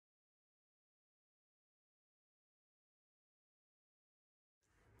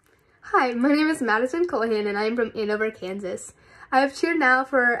Hi, my name is Madison Colahan and I am from Andover, Kansas. I have cheered now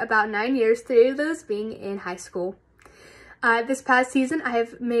for about 9 years, 3 of those being in high school. This past season, I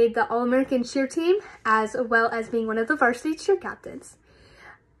have made the All-American cheer team as well as being one of the varsity cheer captains.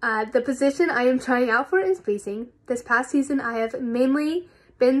 The position I am trying out for is basing. This past season, I have mainly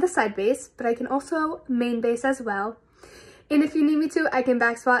been the side base, but I can also main base as well. And if you need me to, I can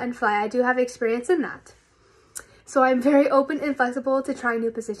back spot and fly. I do have experience in that. So I'm very open and flexible to trying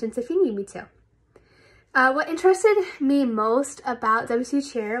new positions if you need me to. What interested me most about WSU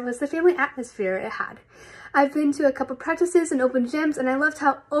cheer was the family atmosphere it had. I've been to a couple practices and open gyms, and I loved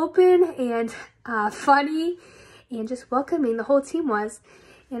how open and funny and just welcoming the whole team was,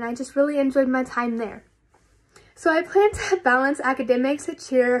 and I just really enjoyed my time there. So I plan to balance academics,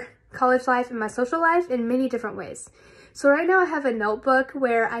 cheer, college life, and my social life in many different ways. So right now I have a notebook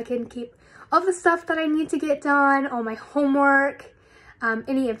where I can keep all the stuff that I need to get done, all my homework,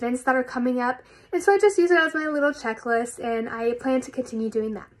 any events that are coming up. And so I just use it as my little checklist, and I plan to continue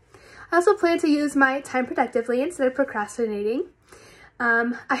doing that. I also plan to use my time productively instead of procrastinating.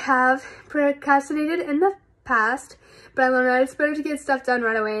 I have procrastinated in the past, but I learned that it's better to get stuff done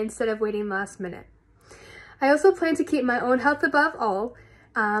right away instead of waiting last minute. I also plan to keep my own health above all,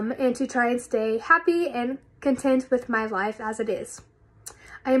 and to try and stay happy and content with my life as it is.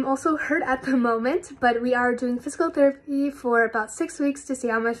 I am also hurt at the moment, but we are doing physical therapy for about 6 weeks to see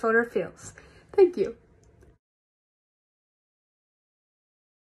how my shoulder feels. Thank you.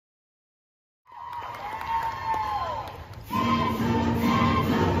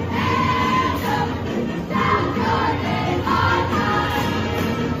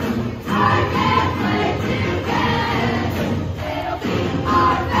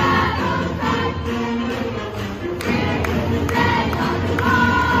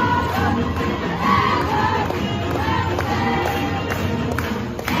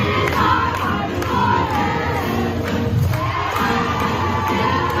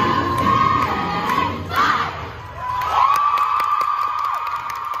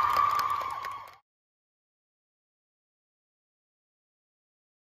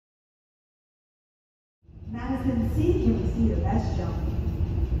 Madison C, can we see your best jump?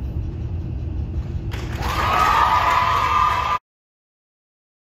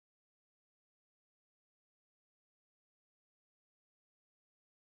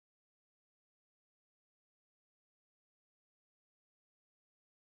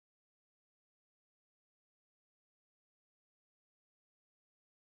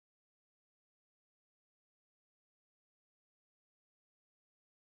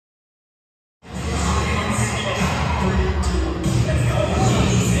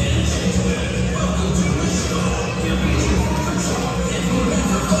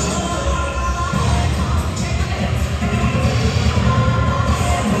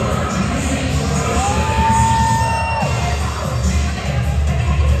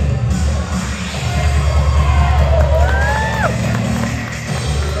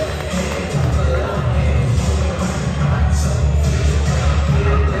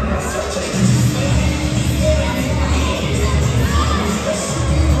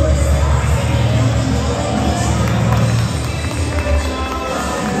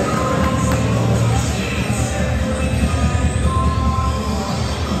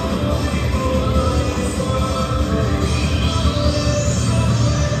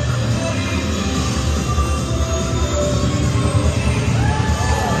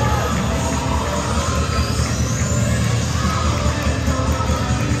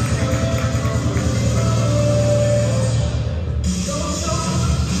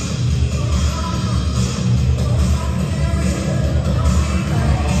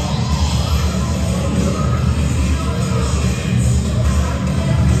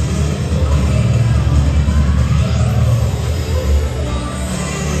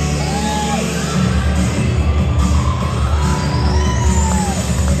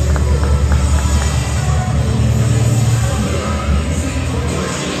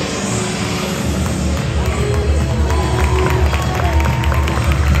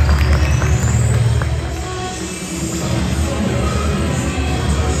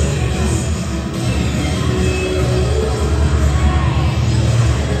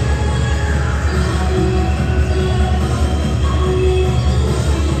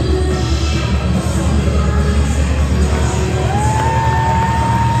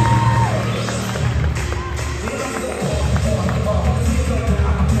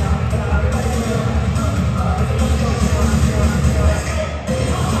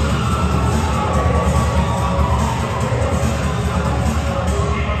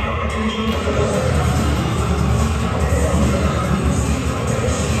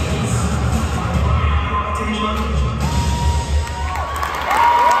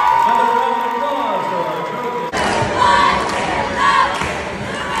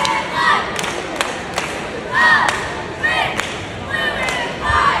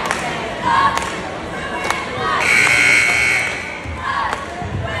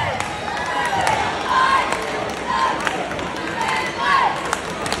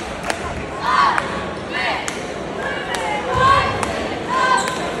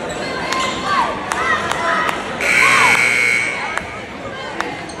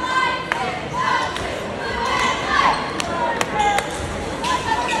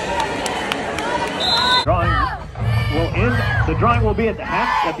 The drawing will be at the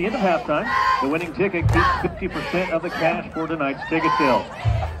end of halftime. The winning ticket keeps 50% of the cash for tonight's ticket sale.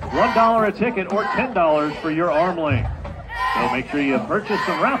 $1 a ticket or $10 for your arm length. So make sure you purchase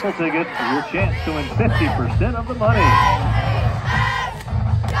some raffle tickets for your chance to win 50% of the money.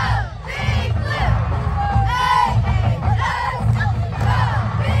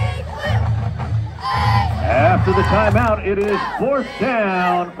 After the timeout, it is 4th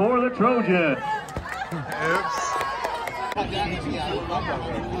down for the Trojans.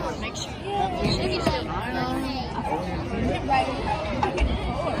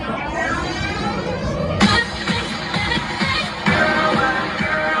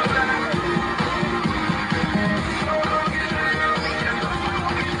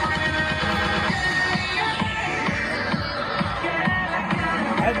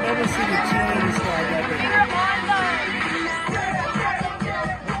 I've never seen a cheerleading squad like that.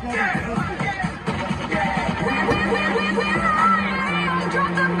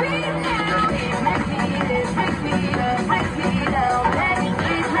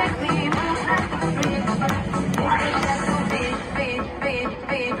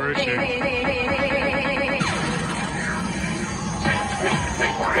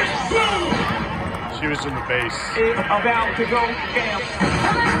 She was in the base. It's about to go down.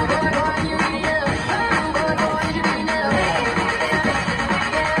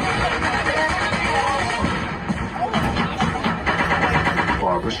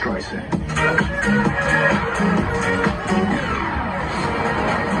 Barbara Streisand.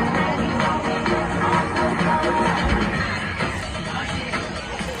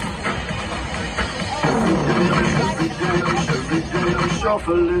 Every day I'm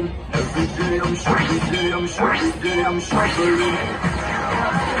shuffling. Every day I'm shuffling.